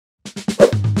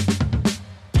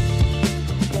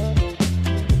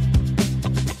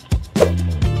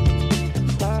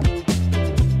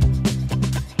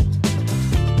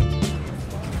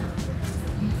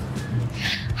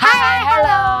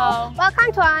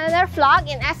another vlog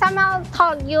in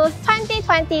SMLTALK Youth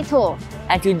 2022.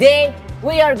 And today,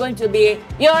 we are going to be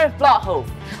your vlog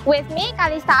host. With me,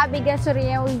 Callista Abigail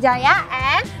Suryawijaya,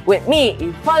 and with me,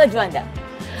 Ivaldo Juanda.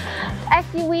 As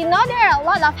we know, there are a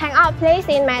lot of hangout places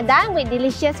in Medan with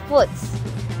delicious foods.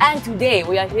 And today,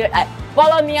 we are here at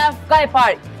Polonia Sky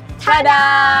Park.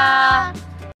 Tada!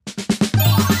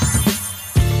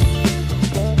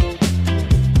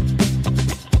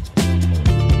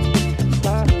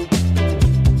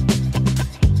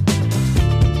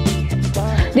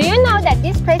 Do you know that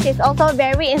this place is also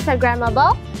very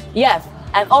Instagrammable? Yes,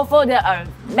 and also there are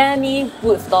many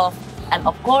food stalls, and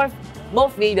of course,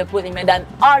 mostly the food in Medan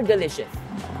are delicious.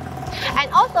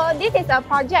 And also, this is a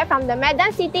project from the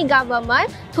Medan city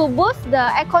government to boost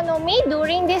the economy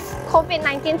during this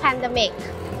COVID-19 pandemic.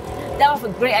 That was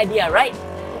a great idea, right?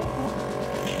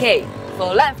 Okay,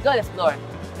 so let's go explore.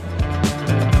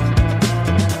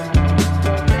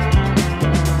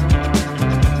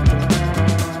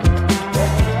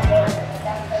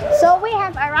 So we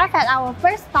have arrived at our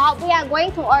first stop. We are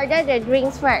going to order the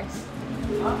drinks first.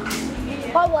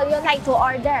 What would you like to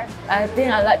order? I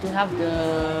think I'd like to have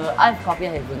the iced coffee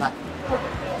and hazelnut.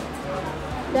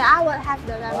 Then I will have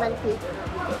the lemon tea.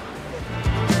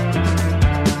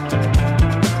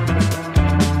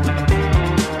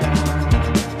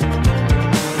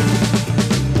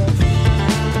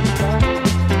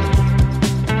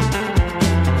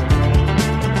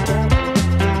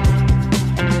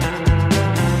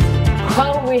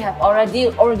 So we have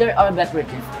already ordered our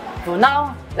beverages. So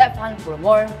now, let's hunt for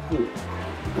more food.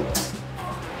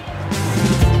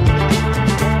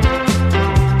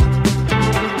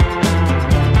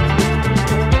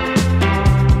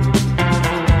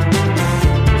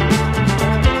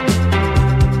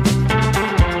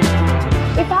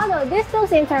 Ivaldo, this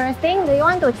looks interesting. Do you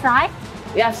want to try?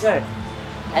 Yeah, sure.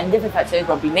 And this is actually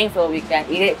from Penang, so we can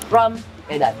eat it from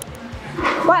Medan.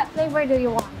 What flavor do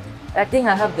you want? I think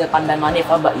I have the pandan manis.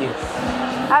 How about you?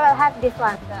 I will have this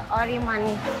one, the ori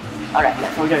manis. Alright,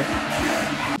 let's order.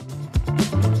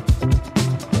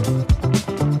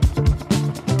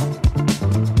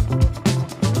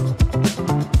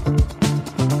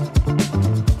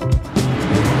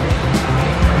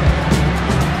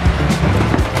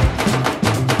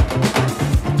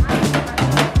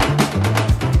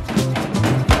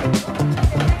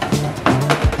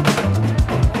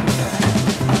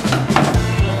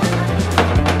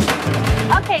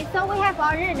 Okay, so we have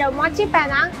ordered the mochi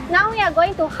penang. Now we are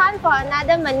going to hunt for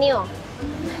another menu.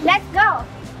 Let's go!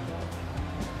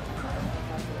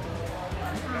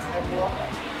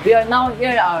 We are now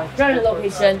here at our third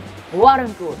location,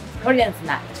 Warung Food, Korean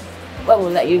snack. What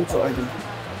would like you to order?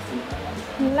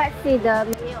 Let's see the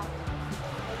menu.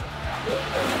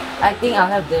 I think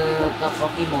I'll have the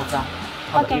tteokbokki mocha.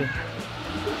 How about Okay. you?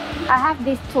 I have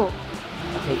these two.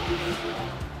 Okay.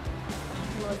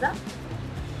 Moza?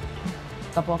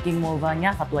 Tteokbokki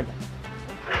mocha-nya satu aja.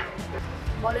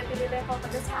 Boleh pilih level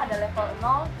pedasnya, ada level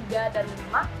 0, 3, dan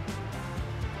 5.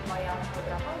 Mau yang level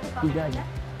berapa? 3 aja.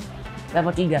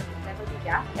 Level 3. Level 3.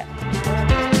 Ya.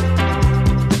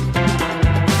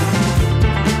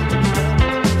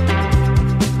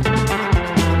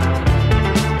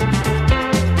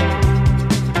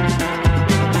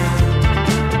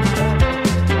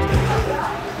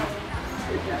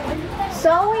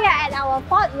 So we are at our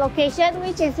fourth location,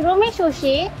 which is Rumi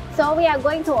Sushi. So we are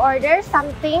going to order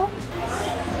something.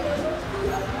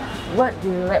 What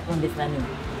do you like from this menu?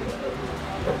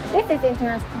 This is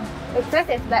interesting. This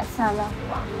is bestseller.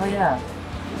 Oh yeah,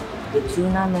 the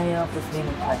tuna mayo plus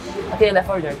lemon pie. Okay, let's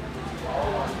order.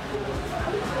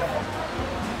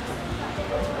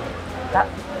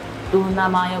 Kak, tuna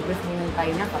mayo plus lemon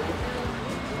pie-nya satu.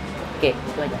 Oke,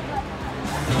 itu aja.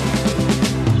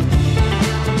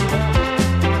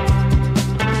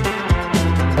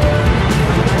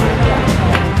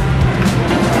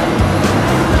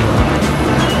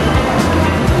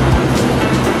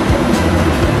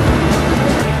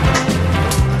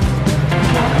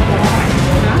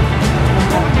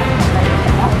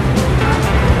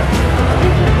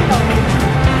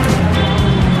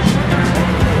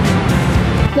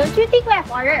 Don't you think we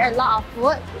have ordered a lot of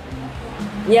food?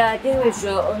 Yeah, I think we should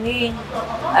only.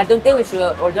 I don't think we should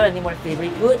order any more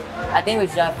favorite food. I think we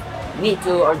just need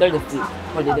to order the food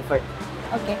for the dessert.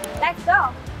 Okay, let's go.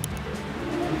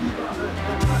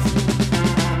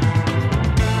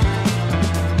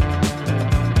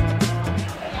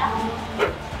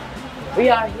 We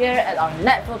are here at our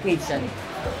next location,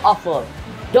 Awful.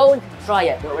 Don't try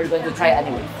it, but we're going to try it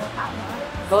anyway.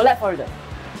 So let's order.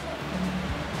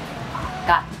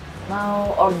 Kak,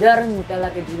 mau order Nutella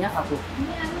kejunya satu.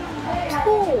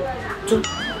 Two. Two.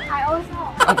 I also.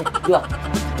 Okay, dua.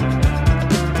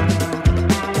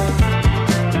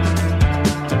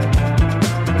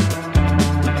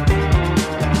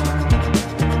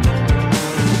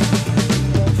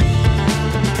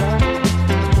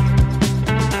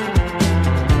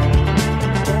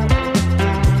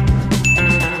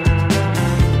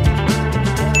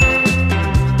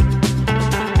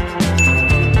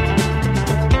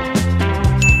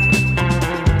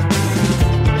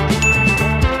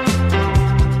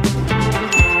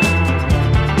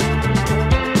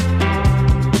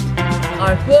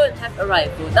 Our food has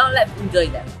arrived, so now let's enjoy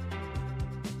them.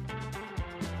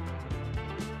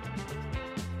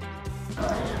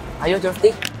 Are you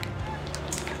thirsty?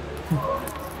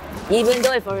 Even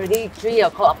though it's already 3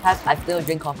 o'clock past, I still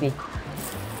drink coffee.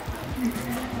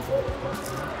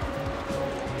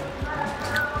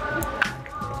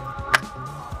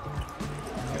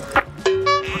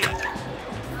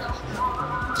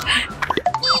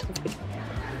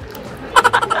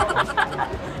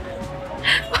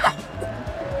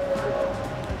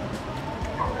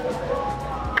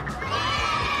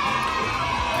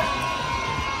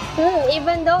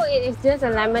 Even though it is just a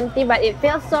lemon tea, but it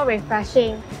feels so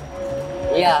refreshing.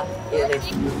 Yeah, it is.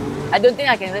 I don't think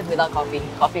I can live without coffee.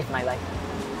 Coffee is my life.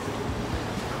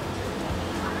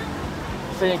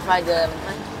 So you try the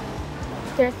mentai?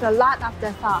 There's a lot of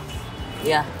the sauce.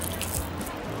 Yeah.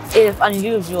 It is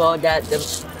unusual that they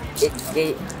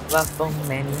were so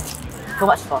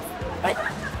much sauce, right?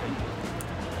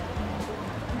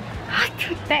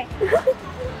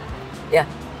 Yeah.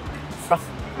 Sauce.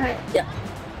 Yeah.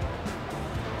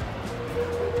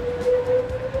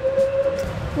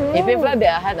 It feels like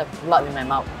that I had a lot in my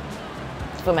mouth.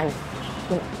 So many.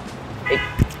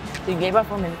 It gave us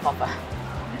so many papa.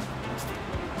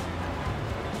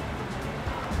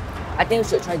 I think you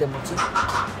should try the mochi.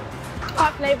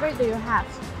 What flavor do you have?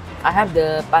 I have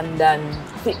the pandan,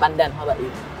 sweet pandan. How about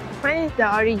you? Mine is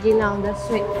the original, the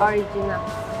sweet original.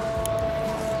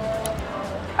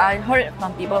 I heard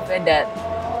some people say that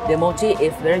the mochi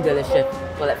is very delicious.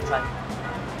 So let's try.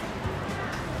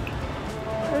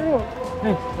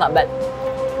 Not bad.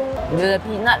 The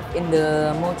peanut in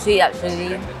the mochi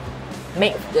actually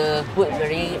makes the food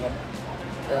very,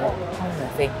 how do I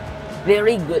say,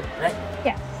 very good, right?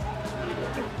 Yes.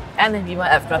 And if you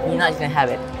want extra peanut, you can have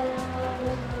it.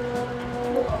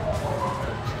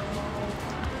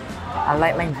 I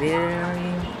like mine very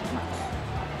much.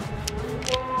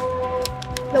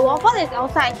 The waffle is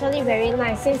also actually very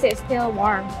nice since it's still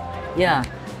warm. Yeah.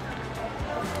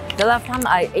 The last time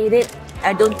I ate it,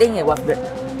 I don't think it was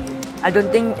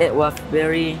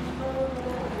very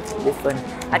different.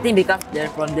 I think because they're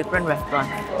from different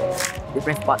restaurants,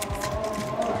 different spots.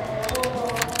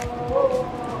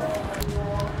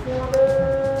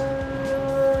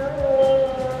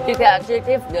 You can actually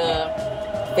taste the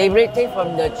favorite taste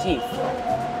from the cheese,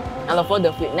 and also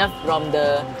the sweetness from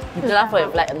the Nutella, so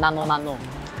it's like a nano.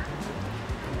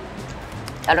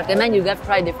 I recommend you guys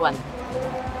try this one.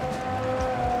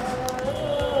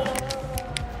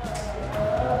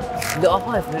 The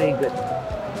offer is very good.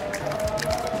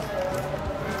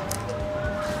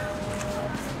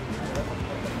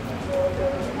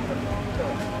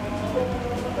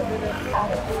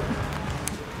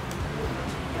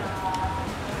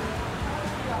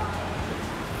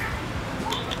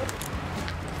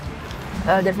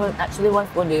 There's actually one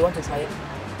spoon. Do you want to try it?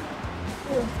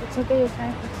 Yes, it's okay, you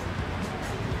try first.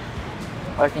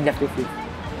 Or I can just do food.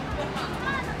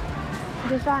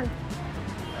 This one.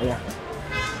 Oh, yeah.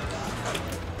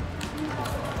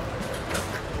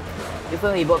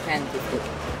 Before we both can taste it.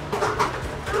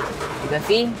 You can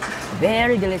see,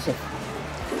 very delicious.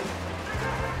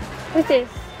 This is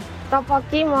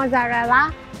tteokbokki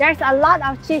mozzarella. There's a lot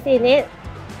of cheese in it.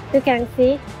 You can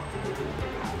see.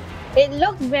 It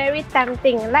looks very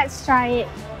tempting. Let's try it.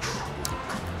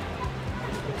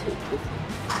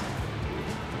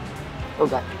 Oh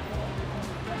god.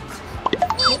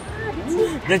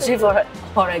 The cheese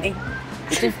already.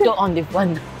 The cheese still on this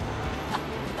one.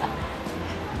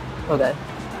 Oh god.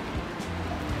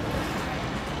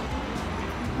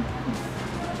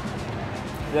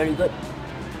 Very good.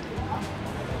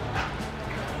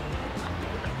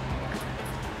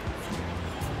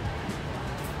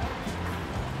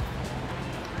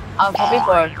 I'm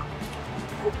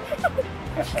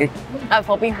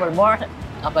hoping for more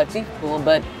of a seafood,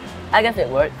 but I guess it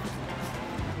worked.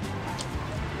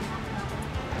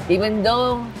 Even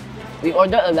though we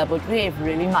ordered a level 3, it's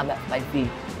really not that spicy.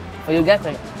 So you guys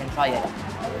can try it.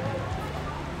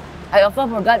 I also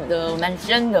forgot to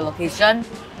mention the location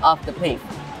of the place.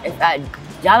 It's at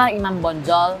Jalan Imam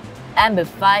Bonjol and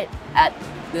beside at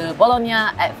the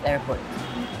Polonia at airport.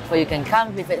 so you can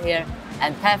come visit here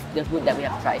and test the food that we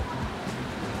have tried.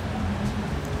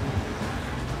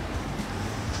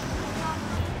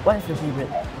 What is your favorite?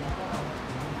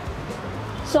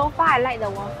 So far, I like the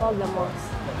waffle the most.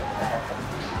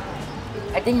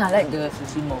 I think I like the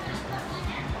sushi more.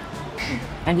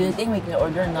 And do you think we can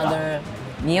order another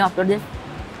meal after this?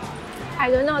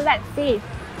 I don't know, let's see.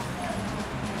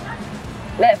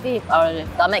 Let's see if our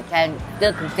stomach can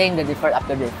still contain the dessert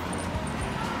after this.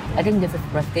 I think this is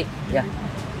breast cake. Yeah.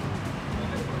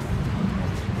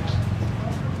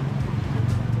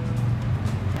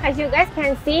 As you guys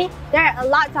can see, there are a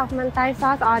lot of mentai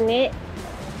sauce on it.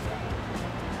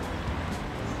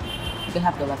 You can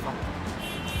have the last one.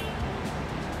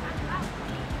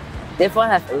 This one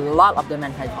has a lot of the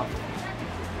mentai sauce.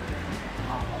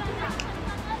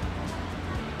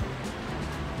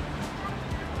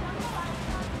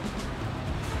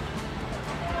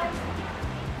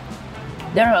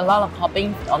 There are a lot of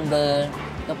toppings on the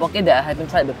tteokbokki that I haven't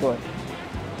tried before.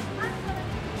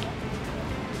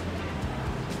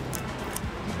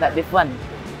 Like this one.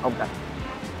 Oh god.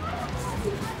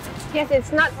 Yes,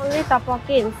 it's not only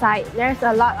tteokbokki inside. There's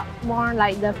a lot more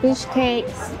like the fish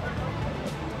cakes.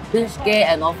 Fish cake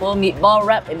and also meatball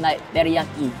wrapped in like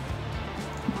teriyaki.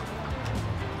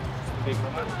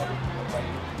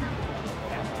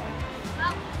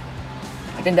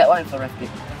 I think that one is a recipe.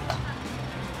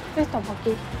 This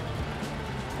tteokbokki.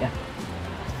 Yeah.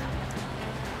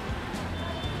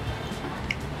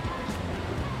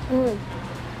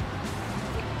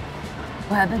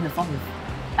 Well, I bet the sauce is.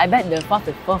 I bet the sauce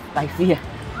is so spicy.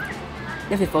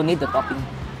 This is only the topping.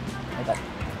 Oh god.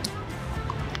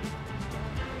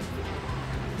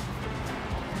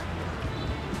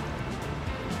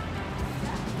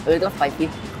 A little spicy.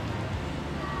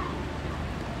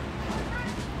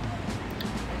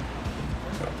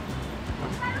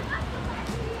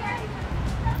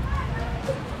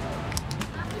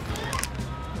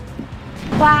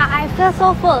 Wow, I feel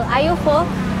so full. Are you full?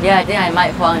 Yeah, I think I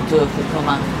might fall into a food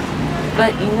coma.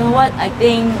 But you know what? I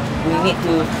think we need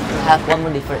to have one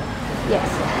more dessert. Yes.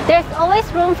 There's always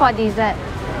room for dessert.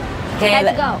 Okay,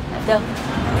 Let's go. Let's go.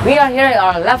 We are here at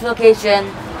our last location,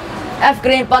 F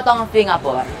Green Potong,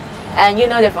 Singapore. And you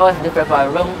know there's always dessert for our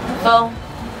room. So,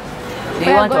 do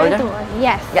you want to order?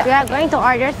 Yes, Yeah. we are going to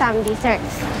order some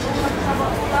desserts.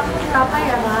 Apa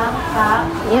ya, Bang? Kak?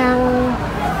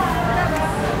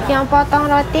 Yang potong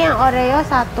roti, yang Oreo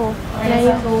satu.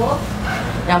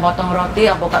 Yang potong roti,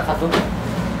 yang pokat satu.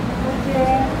 Oke.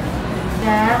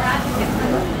 Ya.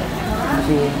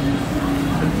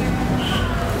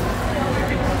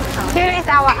 Here is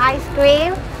our ice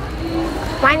cream.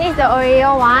 Mine is the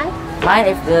Oreo one.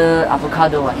 Mine is the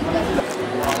avocado one.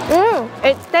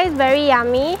 It tastes very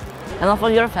yummy. And also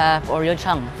yours have Oreo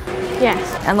chunks. Yes.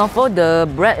 And also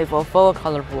the bread is also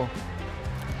colorful.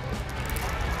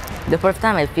 The first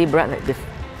time I see bread like this.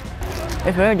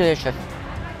 It's very delicious.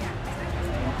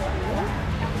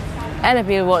 And if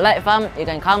you would like some, you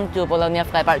can come to Polonia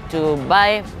Sky Park to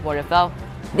buy for yourself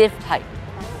this type.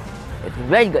 It's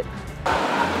very good.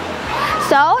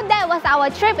 So that was our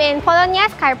trip in Polonia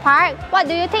Sky Park. What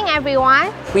do you think,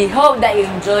 everyone? We hope that you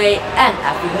enjoy it, and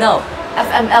as you know,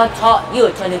 SMLTALK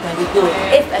Youth 2022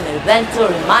 is an event to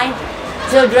remind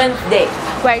Children's Day.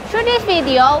 Where through this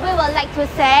video, we would like to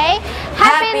say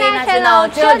Happy National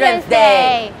Children's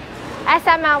Day!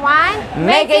 SML1,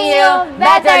 Making you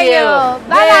better you!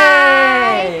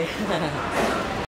 Bye-bye!